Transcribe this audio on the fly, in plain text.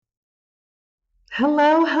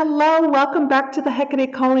Hello, hello. Welcome back to the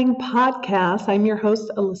Hecate Calling podcast. I'm your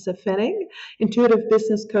host, Alyssa Finning, intuitive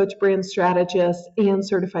business coach, brand strategist, and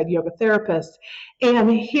certified yoga therapist.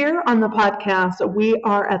 And here on the podcast, we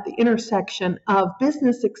are at the intersection of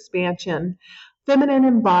business expansion, feminine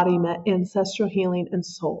embodiment, ancestral healing, and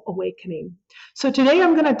soul awakening. So today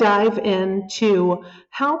I'm going to dive into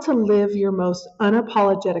how to live your most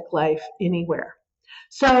unapologetic life anywhere.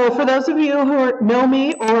 So, for those of you who know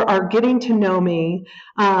me or are getting to know me,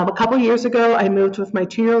 a couple years ago, I moved with my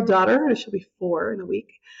 2-year-old daughter, she'll be 4 in a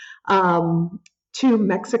week, to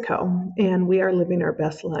Mexico, and we are living our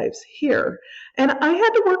best lives here. And I had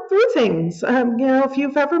to work through things. If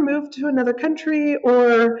you've ever moved to another country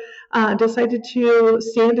or decided to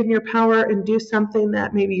stand in your power and do something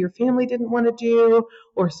that maybe your family didn't want to do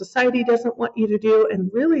or society doesn't want you to do,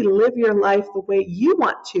 and really live your life the way you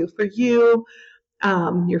want to for you,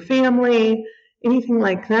 your family, anything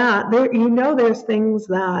like that, there's things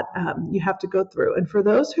that you have to go through. And for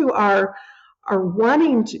those who are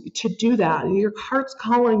wanting to do that, and your heart's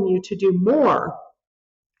calling you to do more,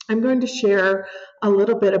 I'm going to share a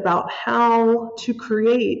little bit about how to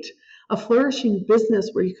create a flourishing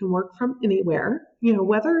business where you can work from anywhere.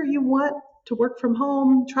 Whether you want to work from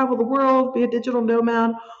home, travel the world, be a digital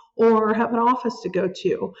nomad, or have an office to go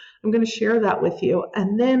to. I'm going to share that with you.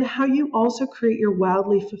 And then how you also create your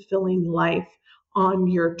wildly fulfilling life on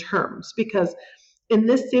your terms. Because in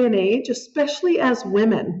this day and age, especially as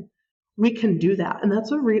women, we can do that. And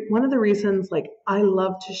that's one of the reasons I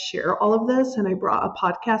love to share all of this. And I brought a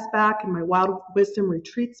podcast back and my Wild Wisdom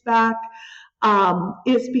retreats back,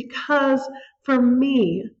 is because for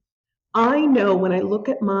me, I know when I look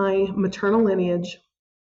at my maternal lineage,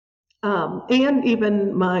 and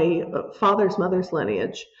even my mother's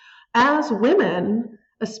lineage, as women,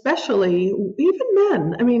 especially,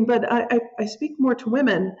 even men, but I speak more to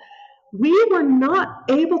women, we were not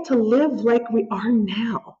able to live like we are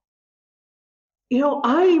now.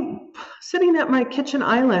 I'm sitting at my kitchen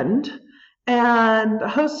island and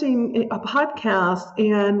hosting a podcast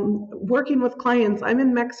and working with clients. I'm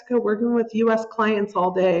in Mexico working with U.S. clients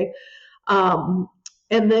all day, and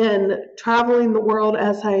then traveling the world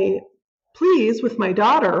as I please with my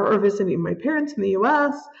daughter or visiting my parents in the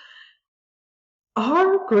U.S.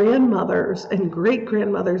 Our grandmothers and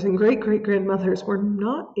great-grandmothers and great-great-grandmothers were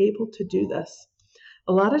not able to do this.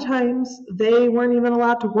 A lot of times they weren't even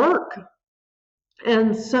allowed to work,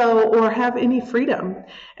 and so, or have any freedom.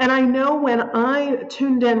 And I know when I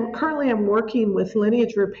tuned in, currently I'm working with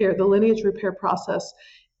lineage repair, the lineage repair process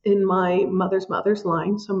in my mother's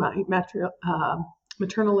line, so my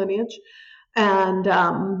maternal lineage.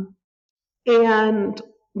 And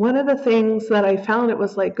one of the things that I found, it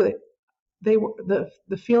was like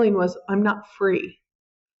the feeling was, I'm not free.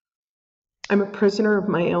 I'm a prisoner of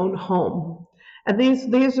my own home. And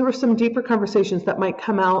these were some deeper conversations that might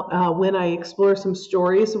come out when I explore some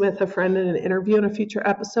stories with a friend in an interview in a future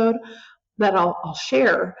episode that I'll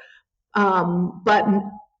share. But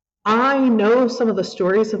I know some of the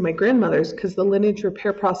stories of my grandmothers because the lineage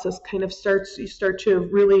repair process kind of you start to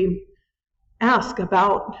really ask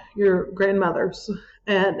about your grandmothers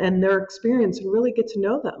and their experience and really get to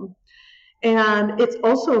know them. And it's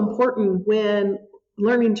also important when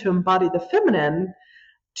learning to embody the feminine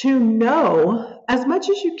to know as much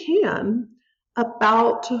as you can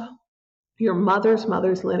about your mother's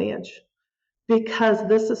lineage, because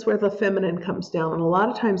this is where the feminine comes down. And a lot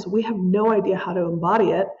of times we have no idea how to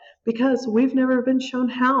embody it because we've never been shown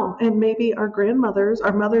how. And maybe our mothers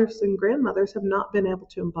and grandmothers have not been able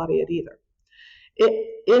to embody it either.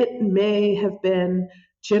 It may have been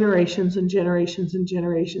generations and generations and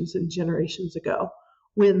generations and generations ago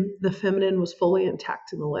when the feminine was fully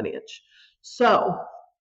intact in the lineage. So,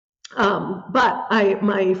 but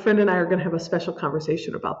my friend and I are going to have a special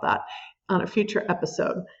conversation about that on a future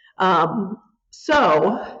episode.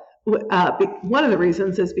 So one of the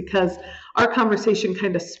reasons is because our conversation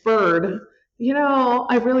kind of spurred,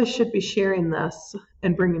 I really should be sharing this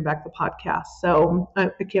and bringing back the podcast. So I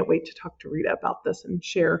can't wait to talk to Rita about this and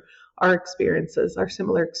share our experiences, our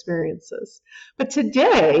similar experiences. But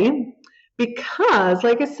today, because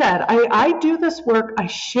like I said, I do this work, I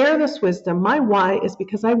share this wisdom. My why is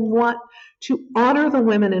because I want to honor the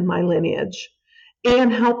women in my lineage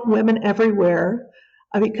and help women everywhere,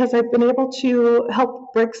 because I've been able to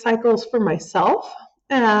help break cycles for myself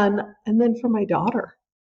and then for my daughter.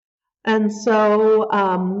 And so,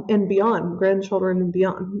 and beyond, grandchildren and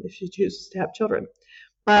beyond, if she chooses to have children.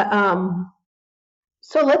 But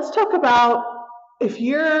so let's talk about, if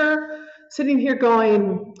you're sitting here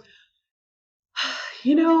going,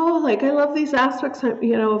 like I love these aspects,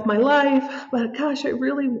 of my life, but gosh, I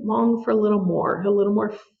really long for a little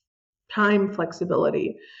more time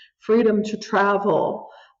flexibility, freedom to travel,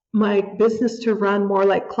 my business to run more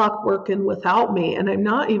like clockwork and without me. And I'm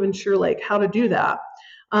not even sure like how to do that.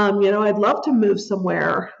 I'd love to move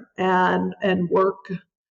somewhere and work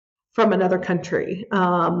from another country,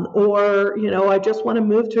 or I just want to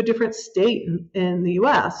move to a different state in the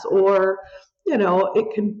U.S. Or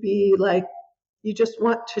it can be like you just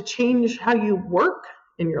want to change how you work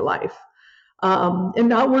in your life, and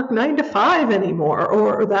not work 9 to 5 anymore,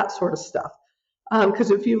 or that sort of stuff. Because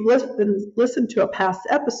if you've listened to a past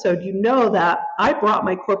episode, you know that I brought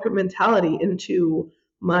my corporate mentality into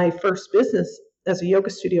my first business as a yoga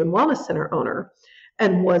studio and wellness center owner,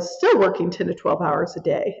 and was still working 10 to 12 hours a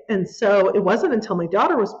day. And so it wasn't until my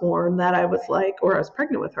daughter was born that I was like, or I was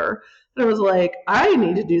pregnant with her, that I was like, I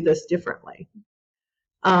need to do this differently.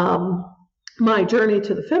 My journey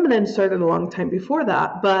to the feminine started a long time before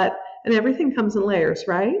that, and everything comes in layers,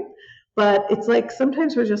 right? But it's like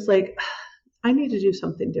sometimes we're just like, I need to do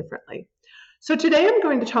something differently. So today I'm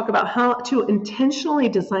going to talk about how to intentionally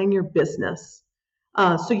design your business,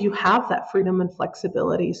 so you have that freedom and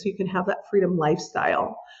flexibility, so you can have that freedom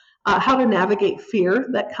lifestyle, how to navigate fear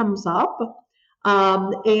that comes up,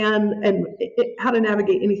 and how to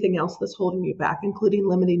navigate anything else that's holding you back, including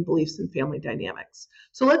limiting beliefs and family dynamics.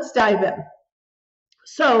 So let's dive in.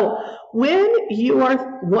 So when you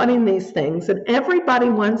are wanting these things, and everybody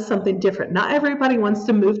wants something different, not everybody wants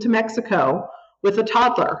to move to Mexico with a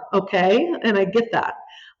toddler, okay? And I get that.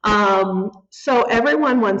 So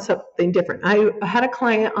everyone wants something different. I had a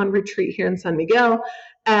client on retreat here in San Miguel,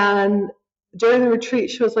 and during the retreat,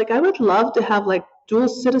 she was like, I would love to have like dual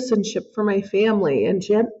citizenship for my family. And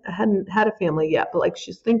she hadn't had a family yet, but like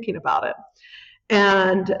she's thinking about it.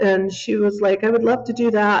 And she was like, I would love to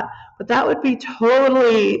do that, but that would be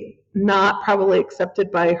totally not probably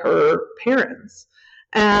accepted by her parents.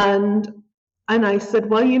 And I said,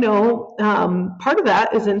 well, part of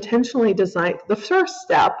that is intentionally design. The first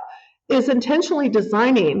step is intentionally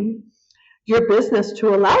designing your business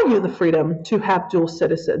to allow you the freedom to have dual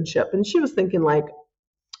citizenship. And she was thinking like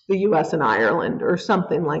the US and Ireland or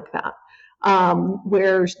something like that.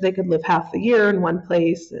 Where they could live half the year in one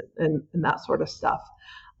place and that sort of stuff.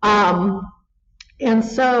 And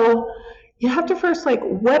so you have to first like,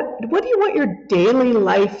 what do you want your daily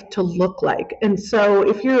life to look like? And so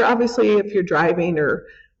if you're driving or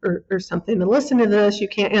something to listen to this, you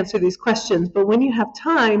can't answer these questions, but when you have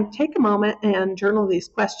time, take a moment and journal these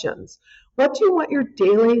questions. What do you want your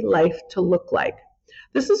daily life to look like?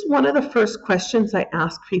 This is one of the first questions I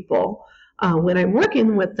ask people when I'm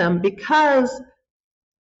working with them, because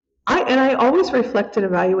I always reflect and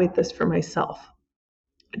evaluate this for myself.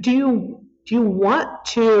 Do you want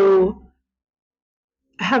to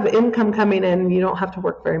have income coming in and you don't have to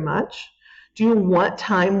work very much? Do you want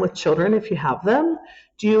time with children if you have them?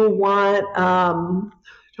 Do you want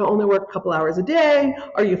to only work a couple hours a day?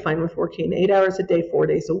 Are you fine with working 8 hours a day, 4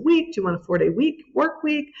 days a week? Do you want a 4-day work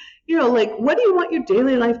week? Like what do you want your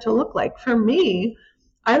daily life to look like? For me,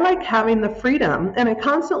 I like having the freedom, and I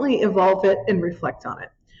constantly evolve it and reflect on it.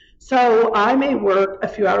 So I may work a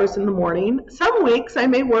few hours in the morning. Some weeks I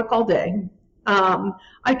may work all day.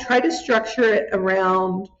 I try to structure it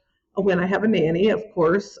around when I have a nanny, of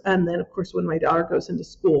course, and then, of course, when my daughter goes into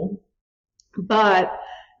school. But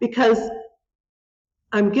because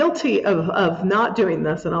I'm guilty of not doing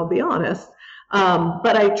this, and I'll be honest,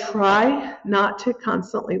 but I try not to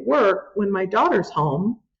constantly work when my daughter's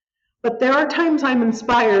home. But there are times I'm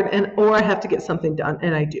inspired or I have to get something done,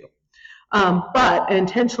 and I do. But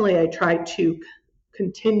intentionally, I try to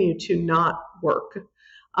continue to not work.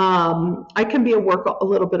 I can be a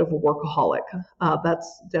little bit of a workaholic.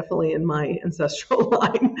 That's definitely in my ancestral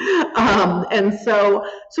line.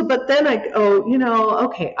 But then I go,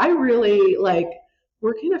 okay, I really like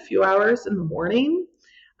working a few hours in the morning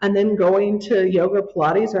and then going to yoga,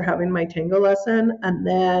 Pilates, or having my tango lesson, and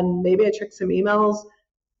then maybe I check some emails,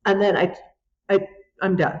 and then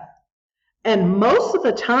I'm done. And most of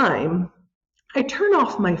the time, I turn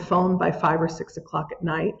off my phone by 5 or 6 o'clock at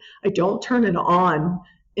night. I don't turn it on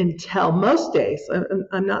until most days.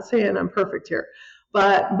 I'm not saying I'm perfect here,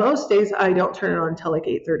 but most days I don't turn it on until like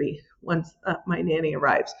 8:30 once my nanny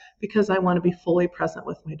arrives, because I want to be fully present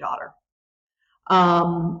with my daughter.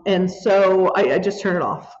 And so I just turn it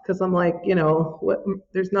off, because I'm like,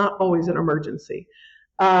 there's not always an emergency.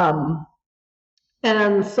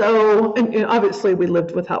 And so, obviously we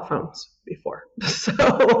lived without phones before. So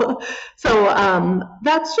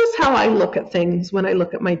that's just how I look at things when I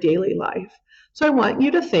look at my daily life. So I want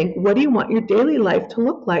you to think, what do you want your daily life to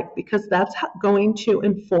look like? Because that's going to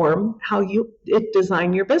inform how you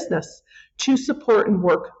design your business to support and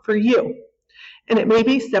work for you. And it may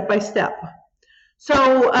be step by step.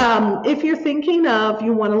 So if you're thinking of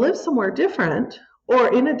you want to live somewhere different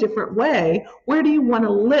or in a different way, where do you want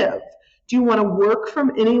to live? Do you want to work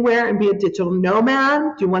from anywhere and be a digital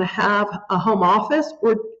nomad? Do you want to have a home office?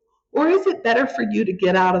 Or is it better for you to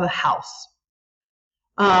get out of the house?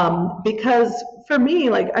 Because for me,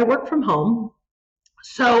 like, I work from home,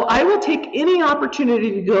 so I will take any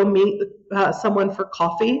opportunity to go meet someone for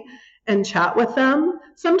coffee and chat with them.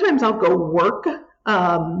 Sometimes I'll go work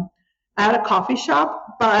at a coffee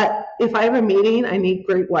shop, but if I have a meeting, I need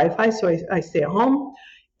great Wi-Fi, so I stay at home.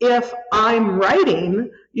 If I'm writing,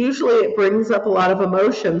 usually it brings up a lot of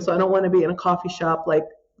emotion, so I don't want to be in a coffee shop like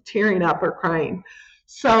tearing up or crying.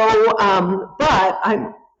 So, but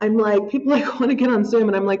I'm like, people like want to get on Zoom,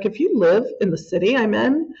 and I'm like, if you live in the city I'm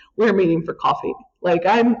in, we're meeting for coffee. Like,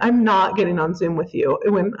 I'm not getting on Zoom with you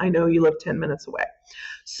when I know you live 10 minutes away.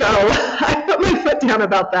 So I put my foot down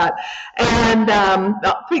about that. And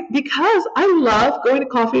because I love going to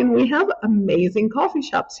coffee, and we have amazing coffee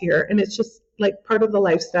shops here, and it's just like part of the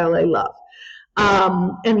lifestyle I love.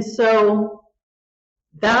 And so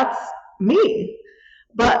that's me.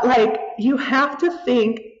 But like, you have to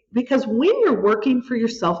think, because when you're working for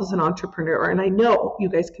yourself as an entrepreneur, and I know you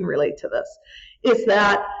guys can relate to this, is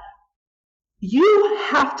that you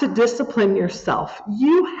have to discipline yourself.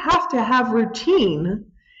 You have to have routine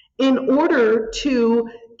in order to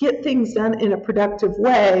get things done in a productive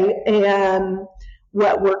way and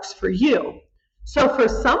what works for you. So for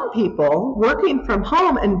some people, working from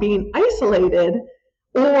home and being isolated,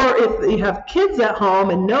 or if you have kids at home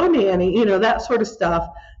and no nanny, that sort of stuff,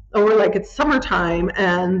 or like it's summertime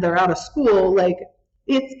and they're out of school, like,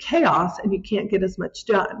 it's chaos and you can't get as much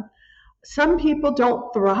done. Some people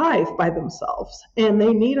don't thrive by themselves, and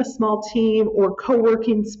they need a small team or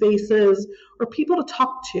co-working spaces or people to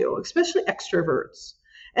talk to, especially extroverts.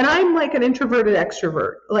 And I'm like an introverted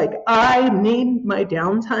extrovert. Like, I need my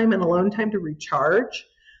downtime and alone time to recharge.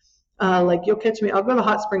 Like, you'll catch me, I'll go to the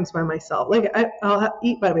hot springs by myself. Like, I'll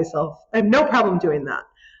eat by myself. I have no problem doing that.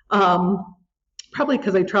 Probably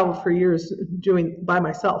because I traveled for years doing by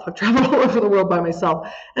myself. I've traveled all over the world by myself.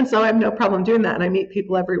 And so I have no problem doing that. And I meet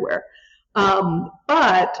people everywhere.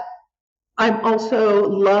 But I also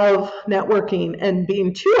love networking, and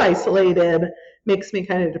being too isolated makes me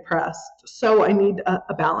kind of depressed. So I need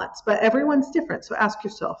a balance, but everyone's different. So ask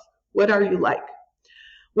yourself, what are you like?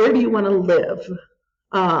 Where do you want to live?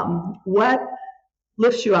 What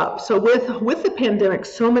lifts you up? So with the pandemic,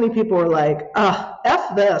 so many people were like,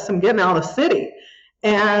 F this, I'm getting out of the city.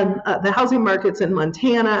 And the housing markets in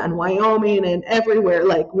Montana and Wyoming and everywhere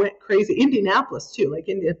like went crazy. Indianapolis too, like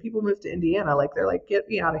people moved to Indiana, like they're like, get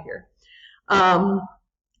me out of here.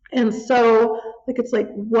 And so like, it's like,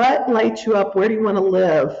 what lights you up? Where do you want to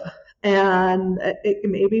live? And it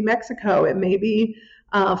may be Mexico, it may be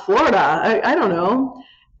Florida, I don't know.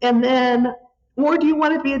 And then, or do you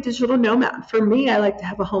want to be a digital nomad? For me, I like to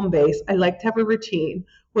have a home base. I like to have a routine.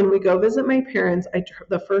 When we go visit my parents,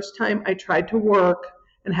 the first time I tried to work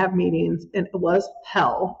and have meetings, and it was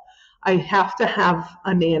hell. I have to have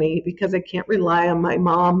a nanny because I can't rely on my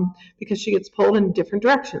mom because she gets pulled in different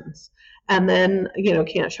directions. And then,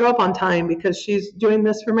 can't show up on time because she's doing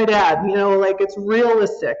this for my dad. Like, it's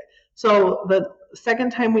realistic. So the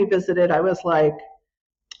second time we visited, I was like,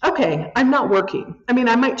 okay, I'm not working. I mean,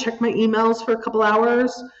 I might check my emails for a couple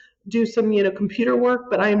hours, do some, computer work,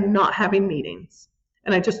 but I'm not having meetings.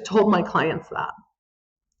 And I just told my clients that.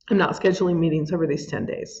 I'm not scheduling meetings over these 10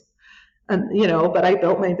 days. And, but I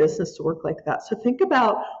built my business to work like that. So think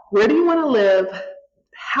about, where do you want to live?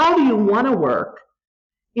 How do you want to work?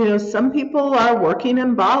 Some people are working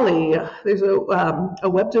in Bali. There's a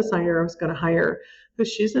web designer I was going to hire, who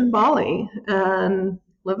she's in Bali and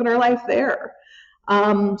living her life there.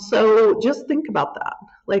 So just think about that.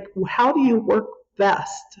 Like, how do you work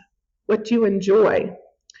best? What do you enjoy?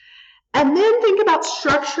 And then think about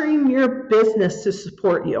structuring your business to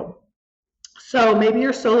support you. So maybe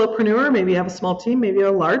you're a solopreneur, maybe you have a small team, maybe you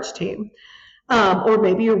have a large team, or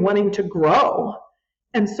maybe you're wanting to grow.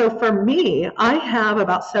 And so for me, I have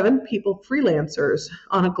about 7 people, freelancers,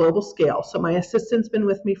 on a global scale. So my assistant's been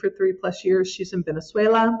with me for 3+ years. She's in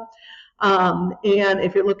Venezuela. And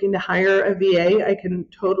if you're looking to hire a VA, I can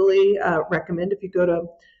totally recommend, if you go to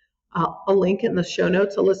a link in the show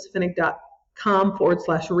notes,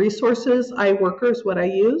 alyssafinnick.com/resources. iWorker is what I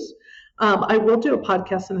use. I will do a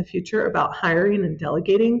podcast in the future about hiring and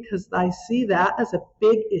delegating, because I see that as a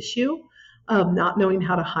big issue of not knowing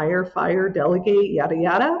how to hire, fire, delegate, yada,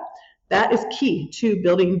 yada. that is key to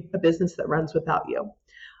building a business that runs without you.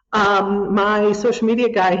 My social media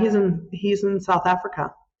guy, he's in South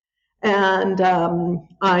Africa. And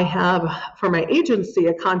I have, for my agency,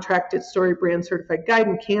 a contracted story brand certified guide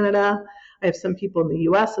in Canada. I have some people in the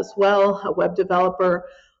US as well, a web developer.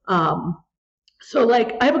 So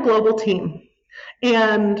like I have a global team,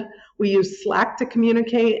 and we use Slack to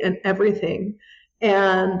communicate and everything.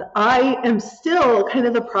 And I am still kind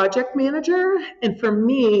of the project manager. And for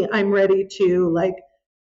me, I'm ready to like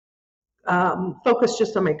focus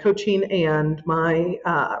just on my coaching and my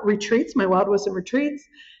retreats, my Wild Wisdom retreats,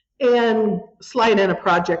 and slide in a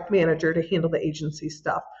project manager to handle the agency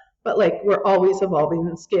stuff. But like we're always evolving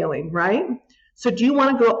and scaling, right? So do you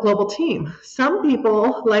want a global team? Some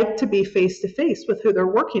people like to be face-to-face with who they're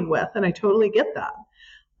working with, and I totally get that.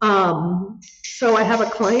 So I have a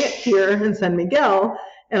client here in San Miguel,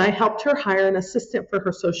 and I helped her hire an assistant for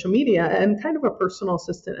her social media and kind of a personal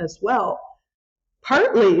assistant as well.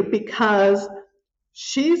 Partly because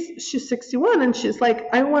she's 61 and she's like,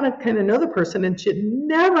 I want to kind of know the person, and she'd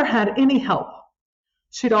never had any help.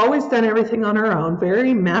 She'd always done everything on her own,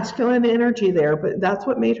 very masculine energy there, but that's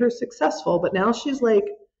what made her successful. But now she's like,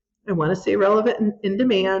 I want to stay relevant and in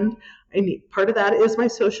demand. Part of that is my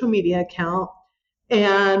social media account,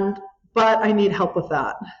 but I need help with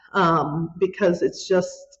that because it's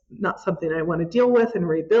just not something I want to deal with and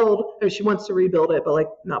rebuild. Or she wants to rebuild it, but like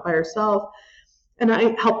not by herself. And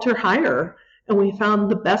I helped her hire. And we found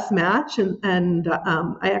the best match, and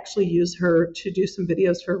I actually use her to do some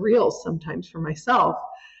videos for Reels sometimes for myself.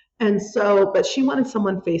 And so, but she wanted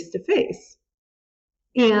someone face-to-face.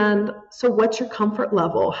 And so what's your comfort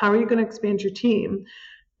level? How are you going to expand your team?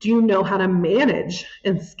 Do you know how to manage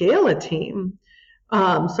and scale a team?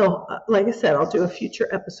 So like I said, I'll do a future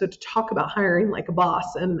episode to talk about hiring like a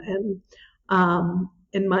boss and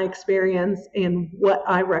in my experience and what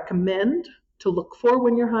I recommend to look for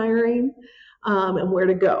when you're hiring. And where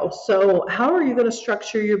to go. So how are you going to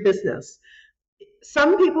structure your business?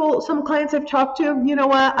 Some clients I've talked to, you know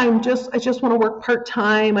what, I just want to work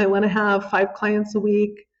part-time. I want to have 5 clients a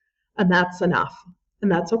week, and that's enough.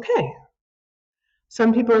 And that's okay.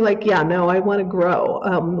 Some people are like, yeah, no, I want to grow.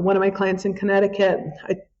 One of my clients in Connecticut,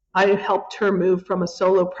 I helped her move from a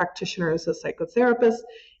solo practitioner as a psychotherapist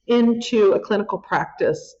into a clinical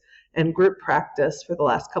practice and group practice for the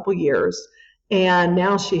last couple years. And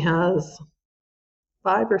now she has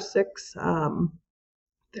 5 or 6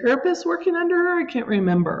 therapists working under her. I can't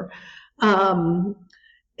remember. Let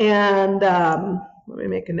me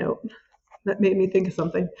make a note. That made me think of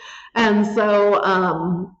something. And so,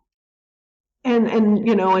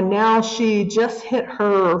 and now she just hit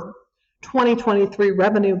her 2023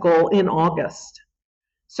 revenue goal in August.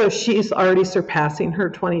 So she's already surpassing her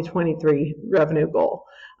 2023 revenue goal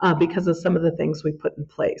because of some of the things we put in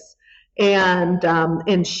place.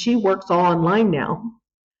 And she works all online now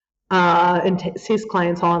and sees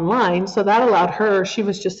clients online. So that allowed her, she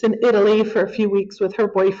was just in Italy for a few weeks with her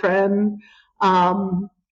boyfriend.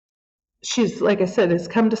 She's, like I said, has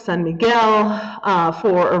come to San Miguel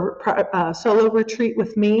for a solo retreat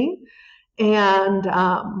with me. And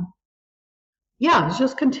it's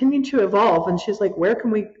just continuing to evolve. And she's like, where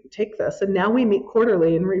can we take this? And now we meet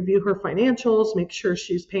quarterly and review her financials, make sure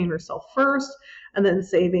she's paying herself first, and then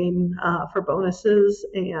saving for bonuses,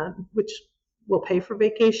 and which will pay for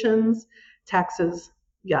vacations, taxes,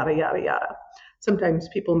 yada, yada, yada. Sometimes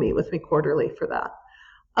people meet with me quarterly for that.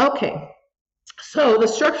 Okay, so the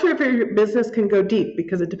structure of your business can go deep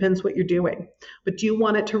because it depends what you're doing. But do you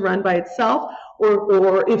want it to run by itself?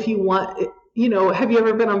 Or if you want, have you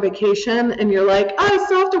ever been on vacation and you're like, I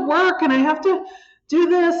still have to work and I have to do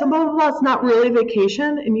this and blah, blah, blah. It's not really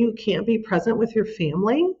vacation and you can't be present with your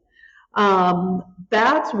family.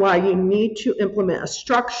 That's why you need to implement a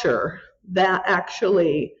structure that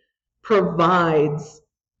actually provides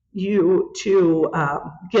you to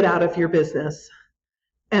get out of your business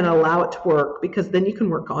and allow it to work, because then you can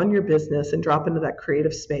work on your business and drop into that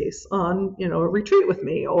creative space on, a retreat with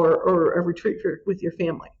me or a retreat with your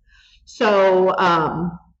family. So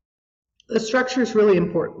the structure is really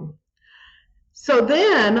important. So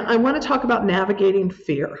then I want to talk about navigating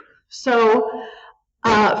fear. So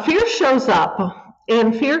fear shows up,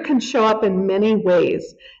 and fear can show up in many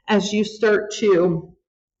ways as you start to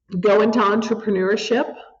go into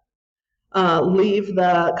entrepreneurship, leave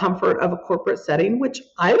the comfort of a corporate setting, which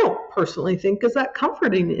I don't personally think is that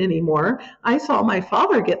comforting anymore. I saw my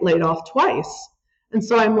father get laid off twice. And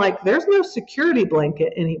so I'm like, there's no security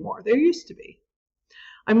blanket anymore. There used to be.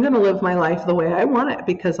 I'm going to live my life the way I want it,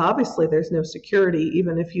 because obviously there's no security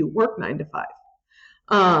even if you work 9 to 5.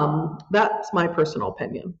 That's my personal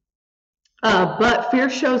opinion. But fear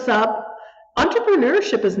shows up.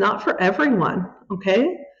 Entrepreneurship is not for everyone,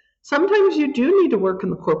 okay? Sometimes you do need to work in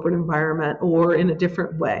the corporate environment or in a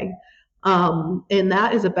different way, and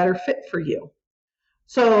that is a better fit for you.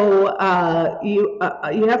 So you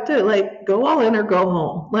have to like go all in or go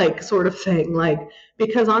home, like sort of thing, like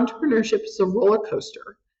because entrepreneurship is a roller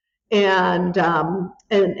coaster. And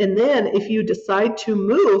then if you decide to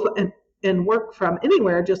move and work from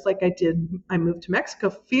anywhere, just like I did, I moved to Mexico,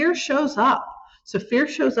 fear shows up. So fear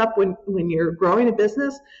shows up when you're growing a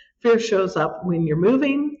business, fear shows up when you're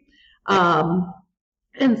moving. Um,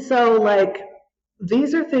 and so like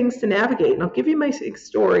these are things to navigate. And I'll give you my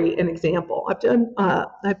story, an example. I've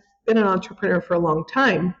been an entrepreneur for a long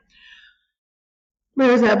time.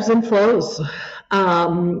 There's ebbs and flows,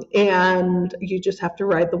 and you just have to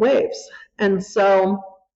ride the waves. And so,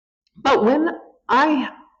 but when I,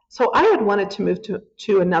 so I had wanted to move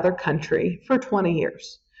to another country for 20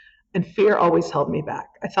 years, and fear always held me back.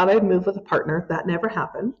 I thought I'd move with a partner. That never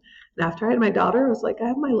happened. And after I had my daughter, I was like, I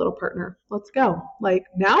have my little partner. Let's go. Like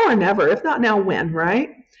now or never. If not now, when,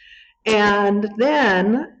 right? And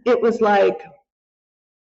then it was like,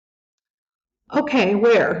 okay,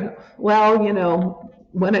 where? Well,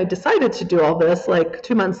 when I decided to do all this, like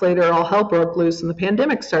 2 months later, all hell broke loose and the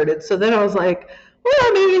pandemic started. So then I was like,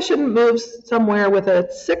 well, maybe I shouldn't move somewhere with a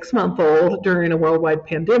 6-month-old during a worldwide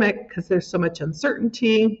pandemic because there's so much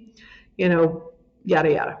uncertainty, yada,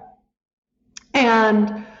 yada.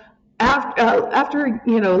 And after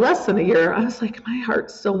less than a year, I was like, my heart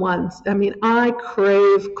still wants. I mean, I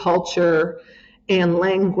crave culture and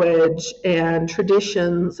language and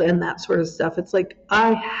traditions and that sort of stuff. It's like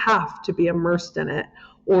I have to be immersed in it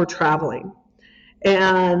or traveling,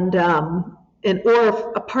 and or if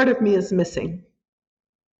a part of me is missing.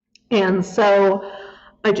 And so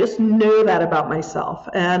I just knew that about myself.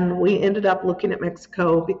 And we ended up looking at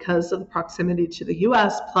Mexico because of the proximity to the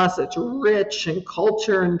US, plus it's rich in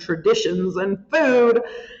culture and traditions and food,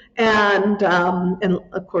 and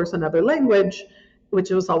of course another language, which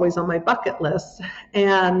was always on my bucket list.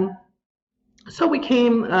 And so we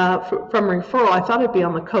came from referral. I thought it'd be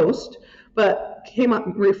on the coast, but came up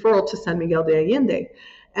referral to San Miguel de Allende.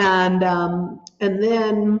 And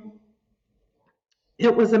then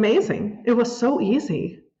it was amazing. It was so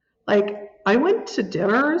easy. Like I went to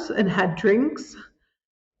dinners and had drinks,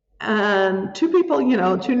 and two people,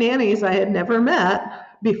 two nannies I had never met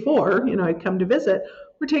before, I'd come to visit,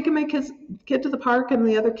 were taking my kid to the park and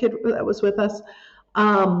the other kid that was with us.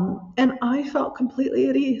 And I felt completely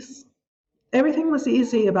at ease. Everything was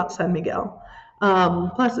easy about San Miguel.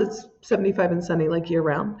 Plus it's 75 and sunny like year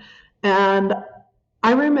round. And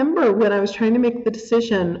I remember when I was trying to make the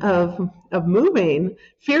decision of moving,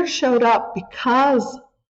 fear showed up because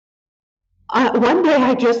one day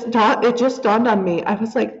it just dawned on me. I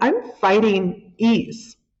was like, I'm fighting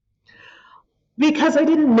ease because I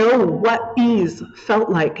didn't know what ease felt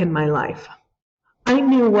like in my life. I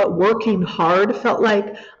knew what working hard felt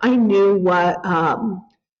like. I knew what,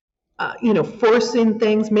 forcing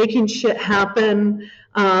things, making shit happen,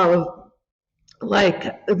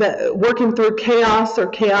 working through chaos or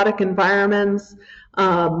chaotic environments.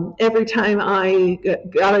 Every time I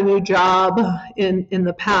got a new job in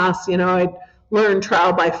the past, I'd learned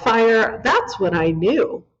trial by fire. That's what I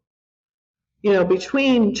knew.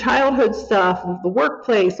 Between childhood stuff, the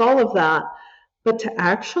workplace, all of that. But to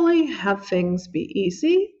actually have things be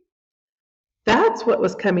easy, that's what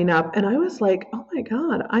was coming up. And I was like, oh my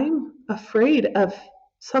God, I'm afraid of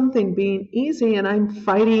something being easy and I'm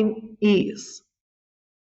fighting ease.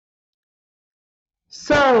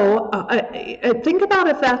 So I think about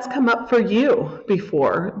if that's come up for you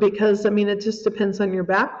before, because it just depends on your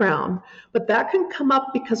background, but that can come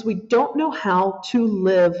up because we don't know how to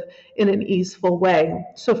live in an easeful way.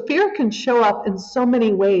 So fear can show up in so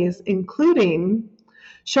many ways, including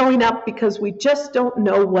showing up because we just don't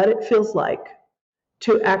know what it feels like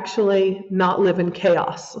to actually not live in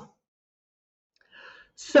chaos.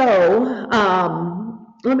 So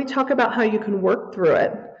let me talk about how you can work through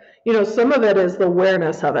it. Some of it is the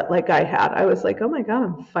awareness of it, like I had. I was like, oh my God,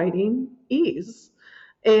 I'm fighting ease.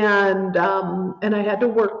 And I had to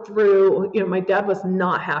work through, my dad was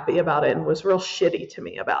not happy about it and was real shitty to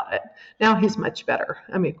me about it. Now he's much better.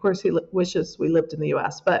 Of course, he wishes we lived in the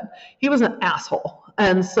US, but he was an asshole.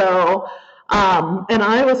 And so, and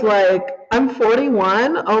I was like, I'm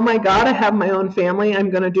 41. Oh my God, I have my own family.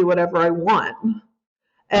 I'm going to do whatever I want.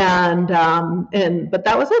 But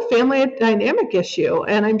that was a family dynamic issue,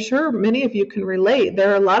 and I'm sure many of you can relate.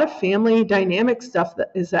 There are a lot of family dynamic stuff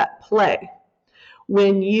that is at play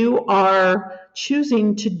when you are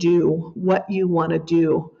choosing to do what you want to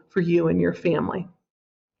do for you and your family.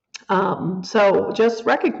 So just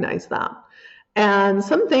recognize that. And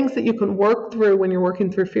some things that you can work through when you're working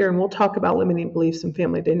through fear, and we'll talk about limiting beliefs and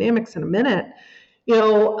family dynamics in a minute.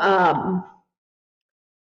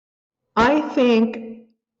 I think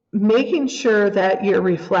making sure that you're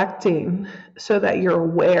reflecting so that you're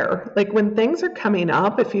aware. Like when things are coming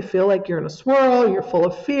up, if you feel like you're in a swirl, you're full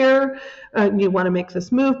of fear, and you want to make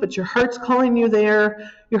this move, but your heart's calling you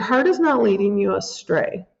there, your heart is not leading you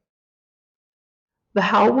astray. The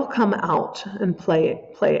how will come out and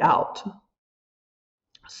play out.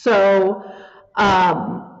 So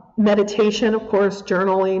meditation, of course,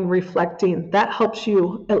 journaling, reflecting, that helps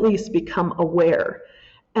you at least become aware.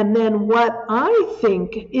 And then what I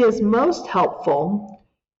think is most helpful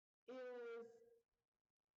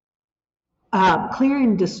is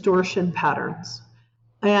clearing distortion patterns.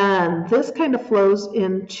 And this kind of flows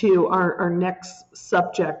into our next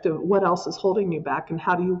subject of what else is holding you back and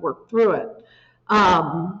how do you work through it.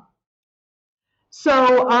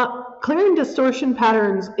 Clearing distortion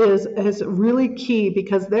patterns is really key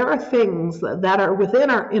because there are things that are within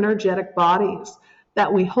our energetic bodies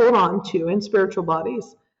that we hold on to in spiritual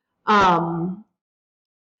bodies, and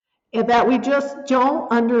that we just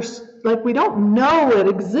don't like we don't know it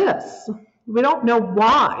exists. We don't know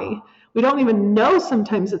why. We don't even know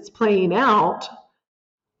sometimes it's playing out,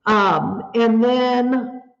 and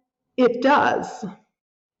then it does.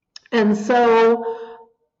 And so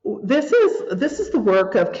this is the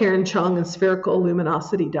work of Karen Chung and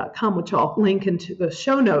sphericalluminosity.com, which I'll link into the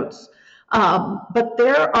show notes. But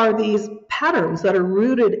there are these patterns that are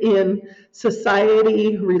rooted in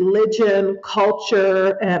society, religion,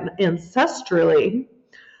 culture, and ancestrally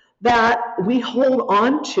that we hold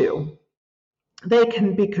on to. They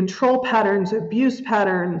can be control patterns, abuse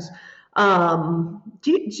patterns.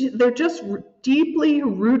 They're just deeply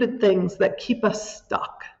rooted things that keep us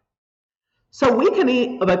stuck. So we can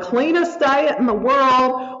eat the cleanest diet in the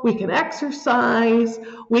world, we can exercise,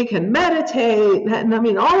 we can meditate, and I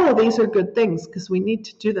mean, all of these are good things because we need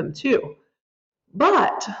to do them too.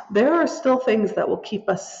 But there are still things that will keep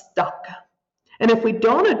us stuck. And if we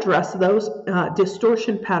don't address those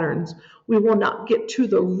distortion patterns, we will not get to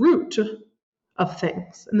the root of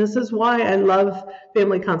things. And this is why I love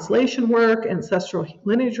family constellation work, ancestral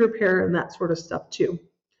lineage repair, and that sort of stuff too,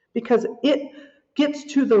 because it gets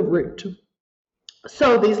to the root.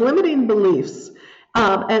 So these limiting beliefs,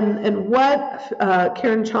 and what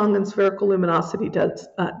Karen Chung and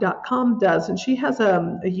sphericalluminosity.com does, and she has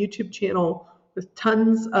a YouTube channel with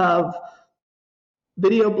tons of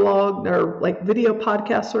video blog or like video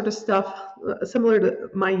podcast sort of stuff, similar to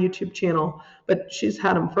my YouTube channel, but she's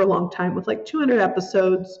had them for a long time with like 200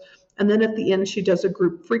 episodes. And then at the end, she does a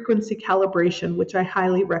group frequency calibration, which I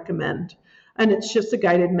highly recommend. And it's just a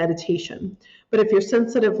guided meditation. But if you're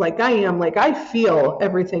sensitive like I am, like I feel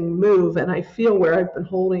everything move and I feel where I've been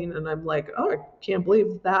holding and I'm like, oh, I can't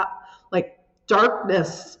believe that. Like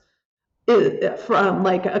darkness from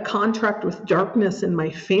like a contract with darkness in my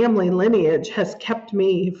family lineage has kept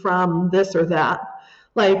me from this or that.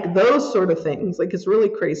 Like those sort of things. Like it's really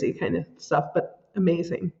crazy kind of stuff, but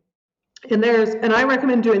amazing. And I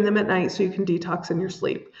recommend doing them at night so you can detox in your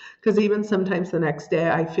sleep. Because even sometimes the next day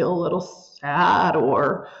I feel a little sad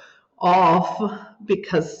or off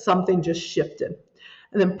because something just shifted.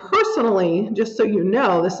 And then personally, just so you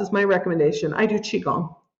know, this is my recommendation, I do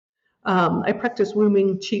Qigong. I practice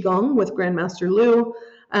Wuming Qigong with Grandmaster Lu,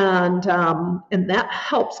 and that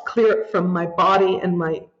helps clear it from my body and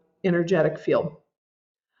my energetic field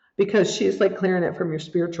because she's like clearing it from your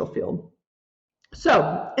spiritual field.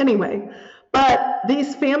 So anyway, but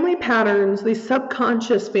these family patterns, these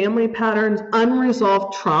subconscious family patterns,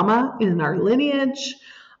 unresolved trauma in our lineage,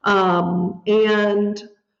 and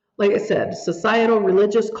like I said, societal,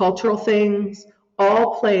 religious, cultural things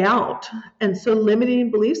all play out. And so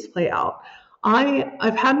limiting beliefs play out.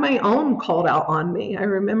 I've had my own called out on me. I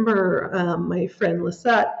remember my friend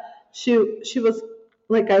Lisette, she was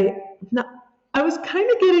like, I was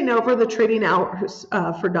kind of getting over the trading hours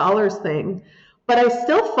for dollars thing, but I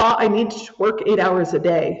still thought I needed to work 8 hours a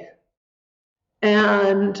day.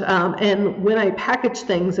 And when I packaged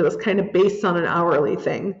things, it was kind of based on an hourly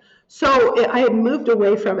thing. So I had moved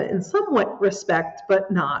away from it in somewhat respect, but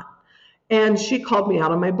not. And she called me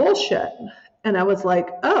out on my bullshit. And I was like,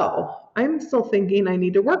 oh, I'm still thinking I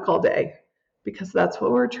need to work all day because that's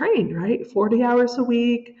what we're trained, right? 40 hours a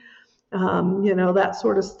week, that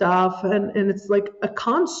sort of stuff. And it's like a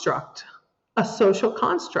construct, a social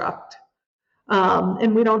construct.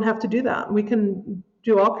 And we don't have to do that. We can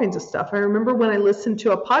do all kinds of stuff. I remember when I listened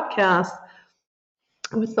to a podcast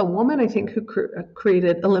it was the woman, I think, who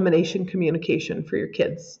created elimination communication for your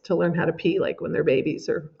kids to learn how to pee, like when they're babies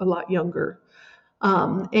or a lot younger.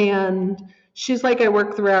 And she's like, I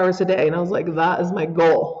work 3 hours a day. And I was like, that is my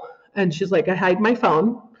goal. And she's like, I hide my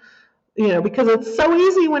phone, because it's so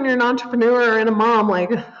easy when you're an entrepreneur and a mom,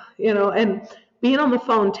 like, and being on the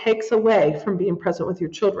phone takes away from being present with your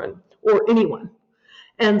children or anyone.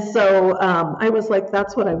 And so I was like,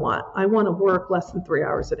 that's what I want. I want to work less than 3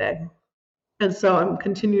 hours a day. And so I'm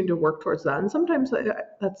continuing to work towards that. And sometimes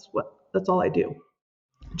that's all I do.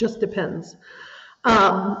 It just depends.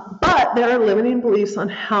 But there are limiting beliefs on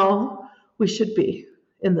how we should be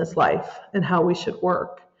in this life and how we should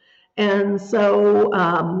work. And so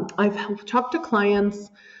I've talked to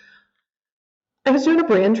clients. I was doing a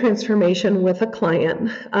brand transformation with a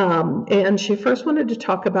client, and she first wanted to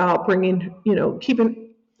talk about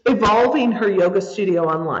evolving her yoga studio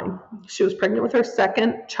online. She was pregnant with her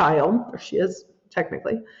second child, or she is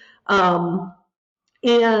technically, and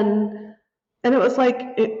it was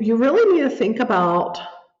like, you really need to think about,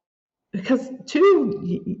 because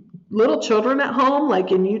two little children at home, like,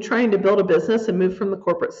 and you trying to build a business and move from the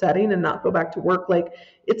corporate setting and not go back to work, like,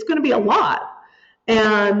 it's going to be a lot.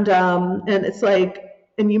 And it's like,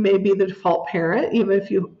 and you may be the default parent, even if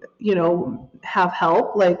you have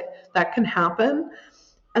help, like that can happen.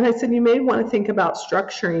 And I said, you may want to think about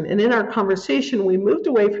structuring. And in our conversation, we moved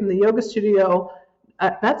away from the yoga studio.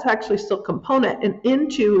 That's actually still a component, and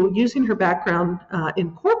into using her background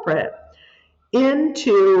in corporate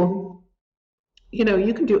into,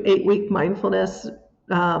 you can do 8-week mindfulness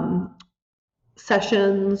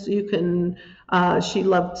sessions. You can, she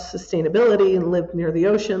loved sustainability and lived near the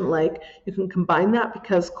ocean. Like, you can combine that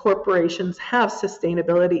because corporations have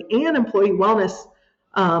sustainability and employee wellness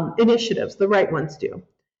initiatives, the right ones do.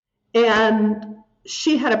 And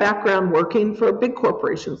she had a background working for big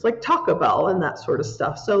corporations like Taco Bell and that sort of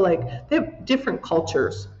stuff. So like, they have different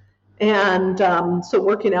cultures. And so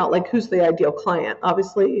working out, like, who's the ideal client?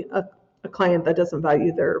 Obviously, a client that doesn't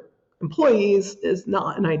value their employees is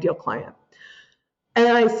not an ideal client. And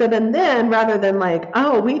I said, and then rather than like,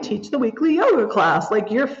 oh, we teach the weekly yoga class, like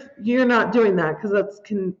you're not doing that because that's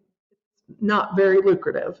not very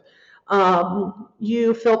lucrative.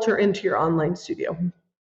 You filter into your online studio.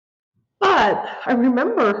 But I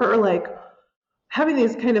remember her like having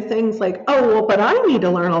these kind of things like, oh, well, but I need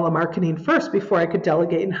to learn all the marketing first before I could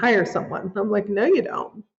delegate and hire someone. I'm like, no, you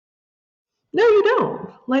don't. No, you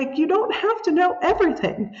don't. Like, you don't have to know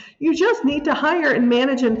everything. You just need to hire and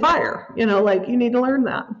manage and fire. Like, you need to learn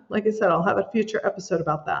that. Like I said, I'll have a future episode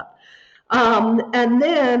about that. And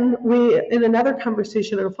then in another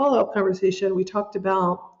conversation, in a follow-up conversation, we talked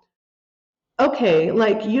about, okay,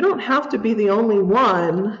 like, you don't have to be the only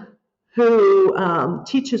one who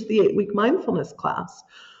teaches the 8-week mindfulness class.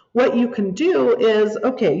 What you can do is,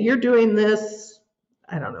 okay, you're doing this,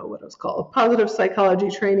 I don't know what it's called, positive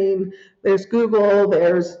psychology training. There's Google,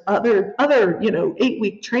 there's other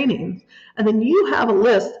 8-week trainings. And then you have a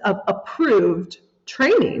list of approved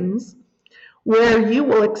trainings where you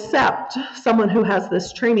will accept someone who has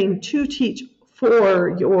this training to teach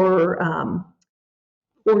for your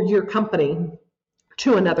company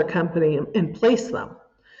to another company and place them.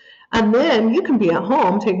 And then you can be at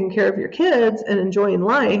home taking care of your kids and enjoying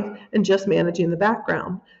life and just managing the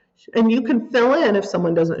background. And you can fill in if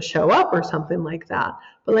someone doesn't show up or something like that.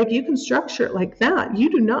 But like, you can structure it like that. You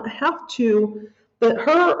do not have to. But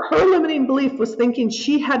her limiting belief was thinking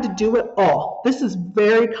she had to do it all. This is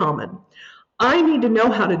very common. I need to know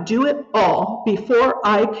how to do it all before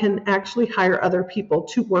I can actually hire other people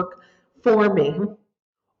to work for me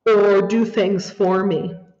or do things for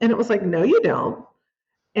me. And it was like, no, you don't.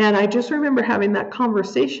 And I just remember having that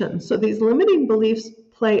conversation. So these limiting beliefs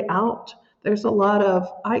play out. There's a lot of,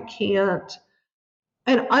 I can't.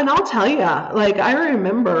 And I'll tell you, like, I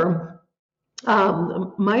remember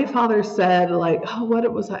my father said, like, oh, what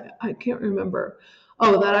it was, I can't remember.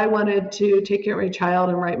 Oh, that I wanted to take care of my child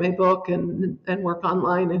and write my book and work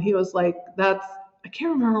online. And he was like, I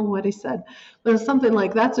can't remember what he said. But it was something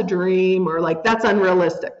like, that's a dream, or like, that's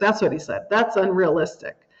unrealistic. That's what he said. That's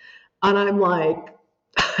unrealistic. And I'm like,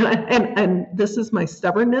 and this is my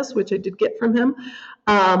stubbornness, which I did get from him.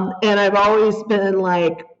 And I've always been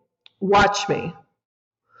like, watch me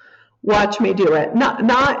do it.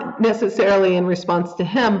 Not necessarily in response to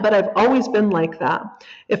him, but I've always been like that.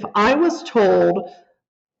 If I was told,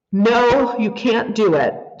 no, you can't do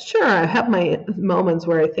it, sure, I have my moments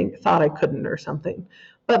where I thought I couldn't or something.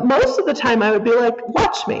 But most of the time I would be like,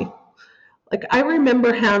 watch me. Like, I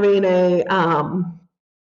remember having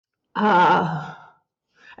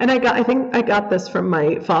And I think I got this from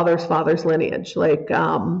my father's lineage.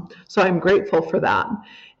 So I'm grateful for that.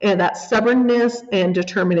 And that stubbornness and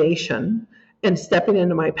determination and stepping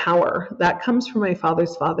into my power, that comes from my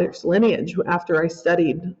father's lineage after I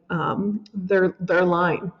studied their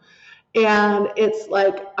line. And it's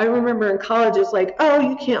like, I remember in college, it's like, oh,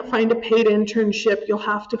 you can't find a paid internship. You'll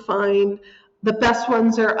have to find the best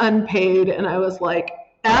ones are unpaid. And I was like,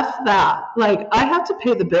 F that. Like, I have to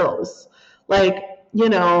pay the bills. Like, I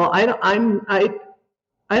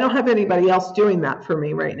don't have anybody else doing that for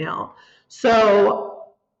me right now.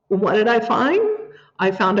 So what did I find? I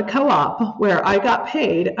found a co-op where I got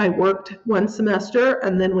paid. I worked one semester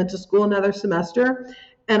and then went to school another semester.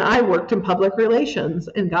 And I worked in public relations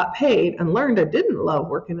and got paid and learned I didn't love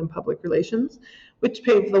working in public relations, which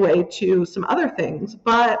paved the way to some other things.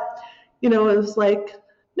 But, it was like,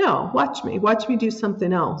 no, watch me do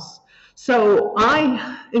something else. So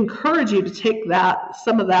I encourage you to take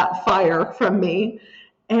some of that fire from me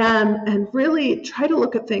and really try to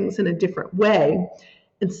look at things in a different way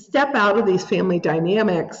and step out of these family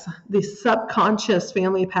dynamics, these subconscious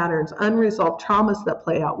family patterns, unresolved traumas that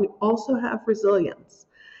play out. We also have resilience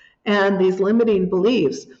and these limiting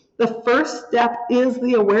beliefs. The first step is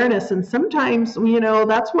the awareness. And sometimes,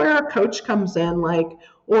 that's where a coach comes in,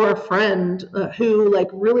 or a friend who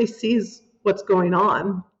really sees what's going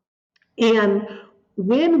on. And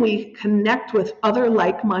when we connect with other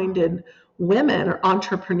like-minded women or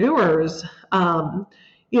entrepreneurs,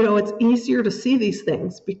 it's easier to see these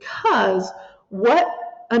things, because what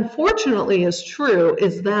unfortunately is true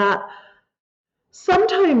is that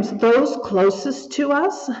sometimes those closest to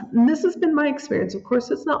us, and this has been my experience, of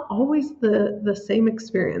course, it's not always the same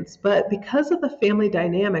experience, but because of the family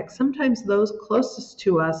dynamic, sometimes those closest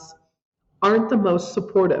to us aren't the most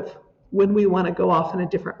supportive when we want to go off in a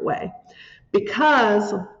different way,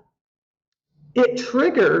 because it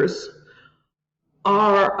triggers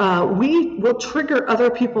we will trigger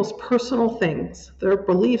other people's personal things, their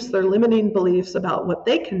beliefs, their limiting beliefs about what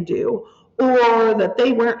they can do, or that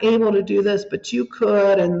they weren't able to do this, but you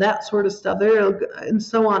could, and that sort of stuff, and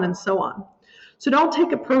so on and so on. So don't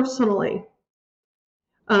take it personally.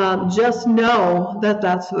 Just know that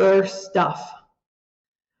that's their stuff.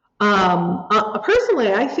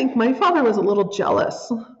 Personally, I think my father was a little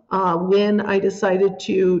jealous when I decided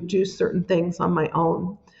to do certain things on my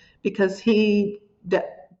own, because he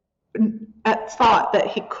thought that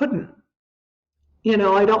he couldn't.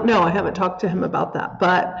 I don't know. I haven't talked to him about that,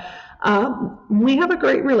 but we have a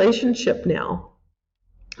great relationship now.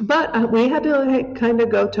 But we had to kind of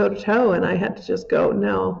go toe to toe, and I had to just go,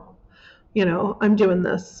 no, I'm doing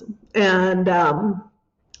this. And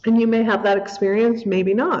you may have that experience,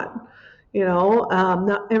 maybe not.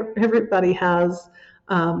 Not everybody has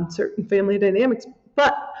certain family dynamics,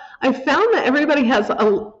 but I found that everybody has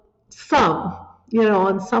some,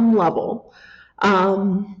 on some level.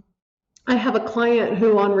 I have a client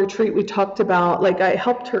who on retreat we talked about, I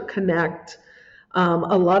helped her connect.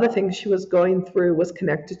 A lot of things she was going through was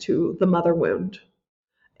connected to the mother wound,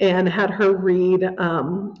 and had her read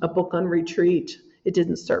a book on retreat, It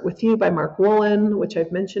Didn't Start With You by Mark Wolin, which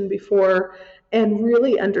I've mentioned before, and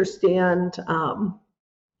really understand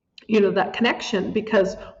that connection,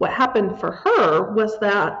 because what happened for her was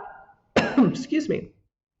that excuse me,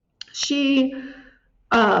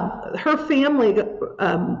 her family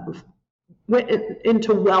went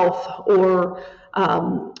into wealth, or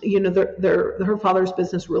her father's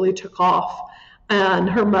business really took off, and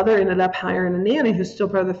her mother ended up hiring a nanny who's still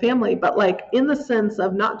part of the family, but in the sense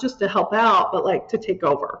of not just to help out, but to take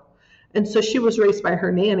over. And so she was raised by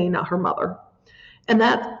her nanny, not her mother. And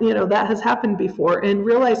that has happened before, and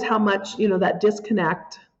realize how much that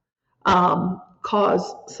disconnect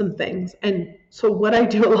cause some things. And so what I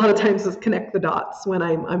do a lot of times is connect the dots when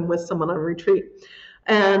I'm with someone on retreat.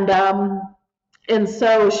 And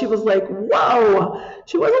so she was like, whoa,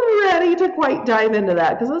 she wasn't ready to quite dive into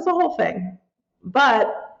that, because that's the whole thing.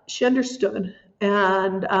 But she understood.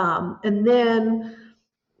 And then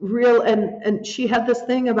and she had this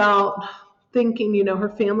thing about thinking, her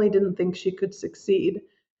family didn't think she could succeed.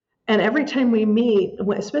 And every time we meet,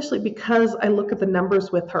 especially because I look at the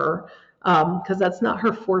numbers with her, because that's not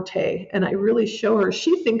her forte, and I really show her,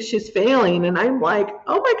 she thinks she's failing, and I'm like,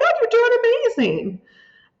 oh my God, you're doing amazing,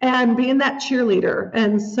 and being that cheerleader.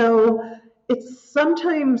 And so it's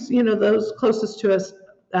sometimes, those closest to us,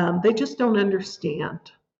 they just don't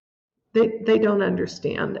understand. They don't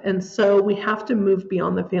understand. And so we have to move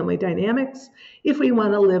beyond the family dynamics if we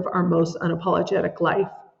want to live our most unapologetic life.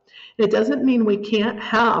 It doesn't mean we can't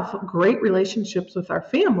have great relationships with our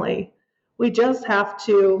family. We just have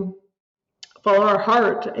to follow our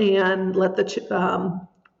heart and let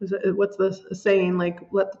what's the saying, like,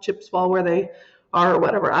 let the chips fall where they are or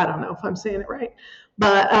whatever. I don't know if I'm saying it right.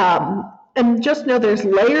 But, and just know there's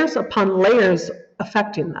layers upon layers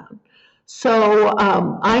affecting that. So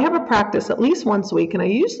I have a practice at least once a week, and I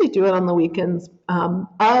usually do it on the weekends,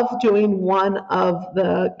 of doing one of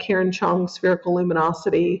the Karen Chong spherical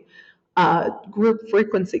luminosity group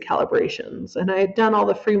frequency calibrations. And I had done all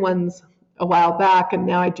the free ones a while back, and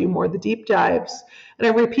now I do more of the deep dives, and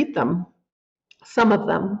I repeat them, some of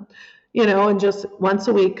them, and just once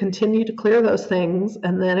a week continue to clear those things.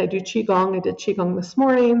 And then I do Qigong. I did Qigong this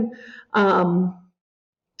morning.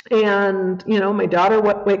 And, my daughter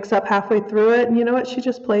wakes up halfway through it, and you know what? She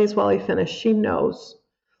just plays while I finish. She knows.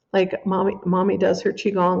 Like, mommy does her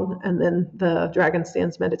Qigong, and then the dragon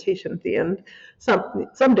stance meditation at the end.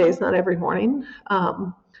 Some days, not every morning.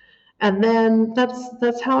 And then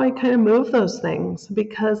that's how I kind of move those things,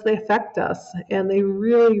 because they affect us and they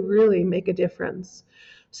really, really make a difference.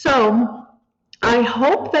 So I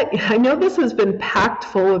hope that, I know this has been packed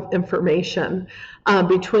full of information,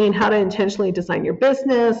 between how to intentionally design your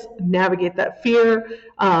business, navigate that fear,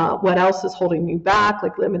 what else is holding you back,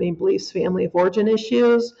 like limiting beliefs, family of origin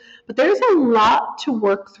issues. But there's a lot to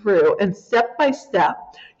work through, and step by step,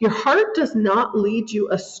 your heart does not lead you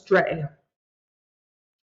astray.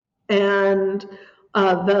 And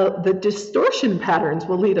the distortion patterns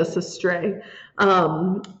will lead us astray.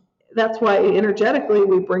 That's why energetically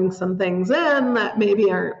we bring some things in that maybe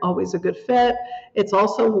aren't always a good fit. It's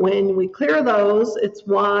also when we clear those, it's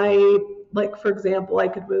why, like, for example, I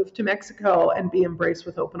could move to Mexico and be embraced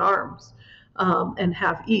with open arms, and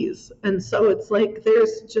have ease. And so it's like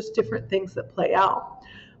there's just different things that play out.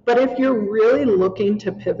 But if you're really looking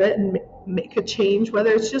to pivot and make a change,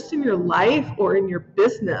 whether it's just in your life or in your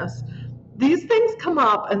business, these things come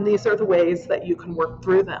up, and these are the ways that you can work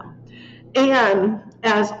through them. And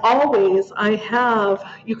as always, I haven't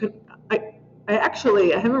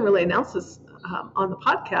really announced this on the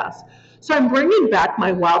podcast. So I'm bringing back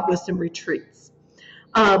my Wild Wisdom retreats.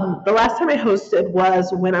 The last time I hosted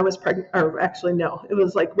was when I was pregnant, or actually no, it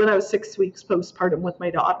was like when I was 6 weeks postpartum with my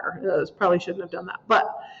daughter. Probably shouldn't have done that,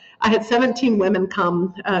 but I had 17 women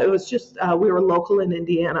come. It was just, we were local in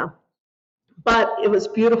Indiana. But it was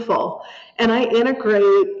beautiful. And I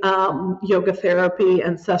integrate yoga therapy,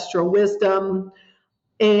 ancestral wisdom,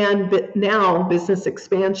 and now business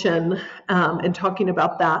expansion, and talking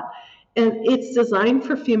about that. And it's designed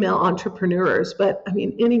for female entrepreneurs, but I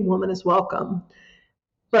mean, any woman is welcome.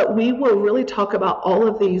 But we will really talk about all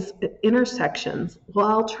of these intersections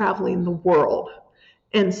while traveling the world.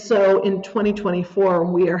 And so in 2024,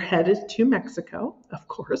 we are headed to Mexico, of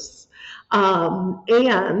course,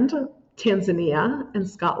 and Tanzania and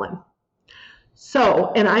Scotland.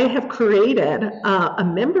 So, and I have created a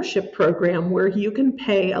membership program where you can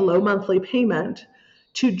pay a low monthly payment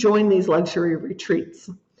to join these luxury retreats.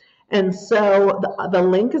 And so the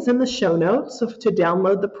link is in the show notes to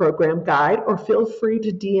download the program guide, or feel free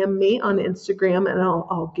to DM me on Instagram, and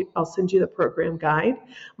I'll send you the program guide.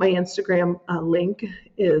 My Instagram link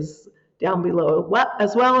is down below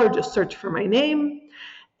as well, or just search for my name.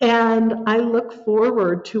 And I look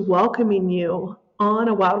forward to welcoming you on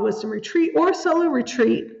a Wild Wisdom retreat or solo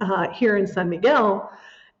retreat here in San Miguel.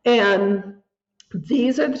 And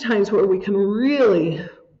these are the times where we can really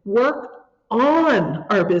work on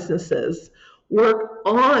our businesses, work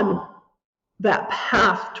on that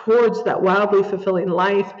path towards that wildly fulfilling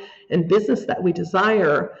life and business that we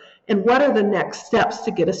desire, and what are the next steps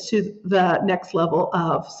to get us to the next level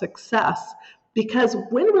of success. Because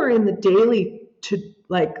when we're in the daily to-dos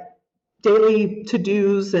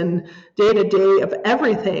and day-to-day of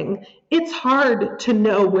everything, it's hard to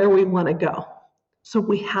know where we want to go. So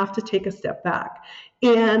we have to take a step back.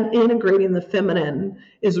 And integrating the feminine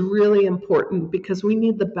is really important, because we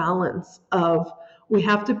need the balance of, we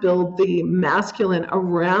have to build the masculine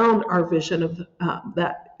around our vision of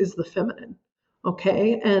that is the feminine.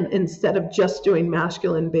 Okay? And instead of just doing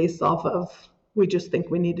masculine based off of, we just think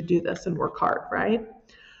we need to do this and work hard, right?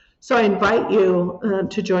 So I invite you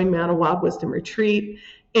to join me on a Wild Wisdom retreat,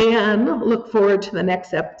 and look forward to the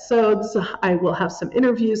next episodes. I will have some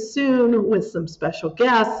interviews soon with some special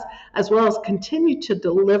guests, as well as continue to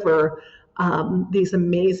deliver these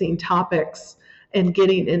amazing topics and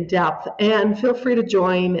getting in depth. And feel free to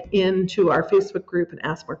join into our Facebook group and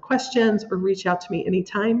ask more questions, or reach out to me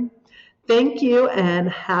anytime. Thank you, and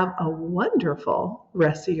have a wonderful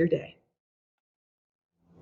rest of your day.